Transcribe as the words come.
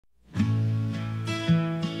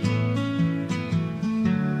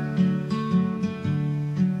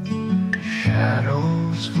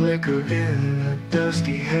flicker in the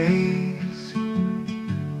dusty haze.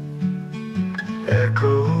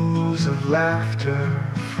 Echoes of laughter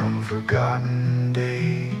from forgotten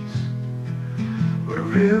days, where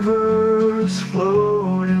rivers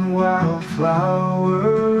flowed and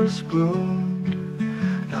wildflowers bloomed.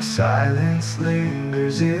 Now silence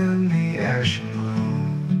lingers in the ashen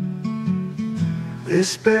room.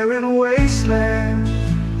 This barren wasteland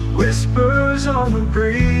whispers on the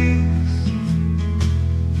breeze,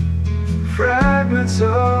 fragments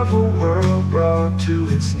of a world brought to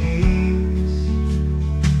its knees,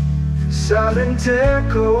 silent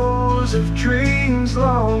echoes of dreams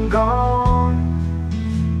long gone.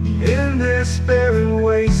 In this barren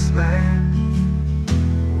wasteland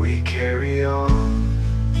we carry on.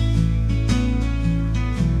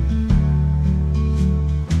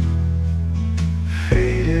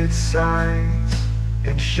 Faded signs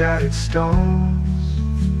and shattered stones,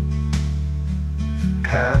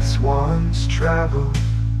 paths once traveled,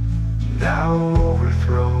 now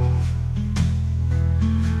overthrown.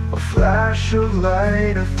 A flash of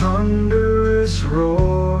light, a thunderous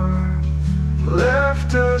roar,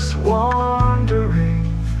 left us wandering,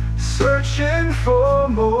 searching for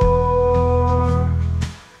more.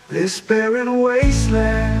 This barren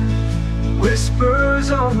wasteland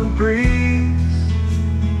whispers on the breeze,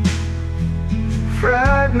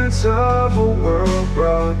 fragments of a world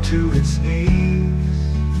brought to its knees,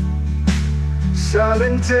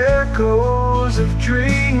 silent echoes of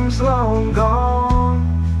dreams long gone.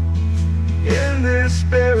 In this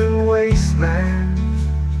barren wasteland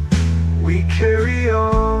we carry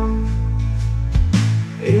on.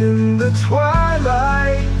 In the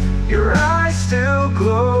twilight your eyes still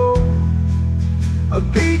glow, a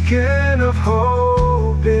beacon of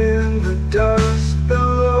hope in the dust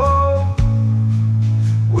below.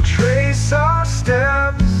 We'll trace our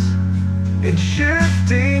steps in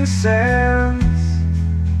shifting sands,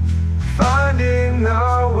 finding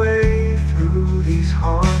our way through these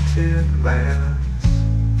haunted lands.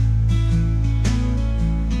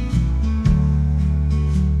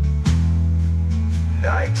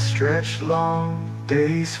 Nights stretch long,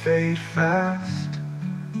 days fade fast,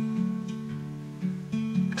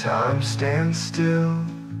 time stands still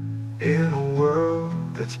in a world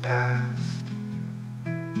that's past.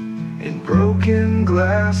 In broken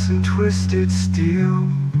glass and twisted steel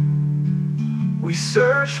we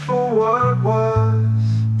search for what was,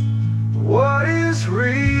 what is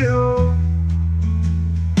real.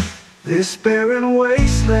 This barren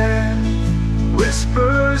wasteland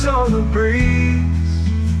whispers on the breeze,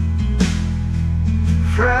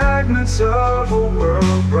 fragments of a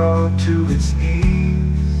world brought to its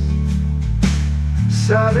knees,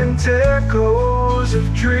 silent echoes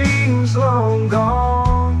of dreams long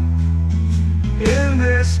gone. In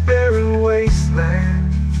this barren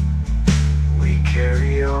wasteland we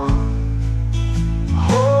carry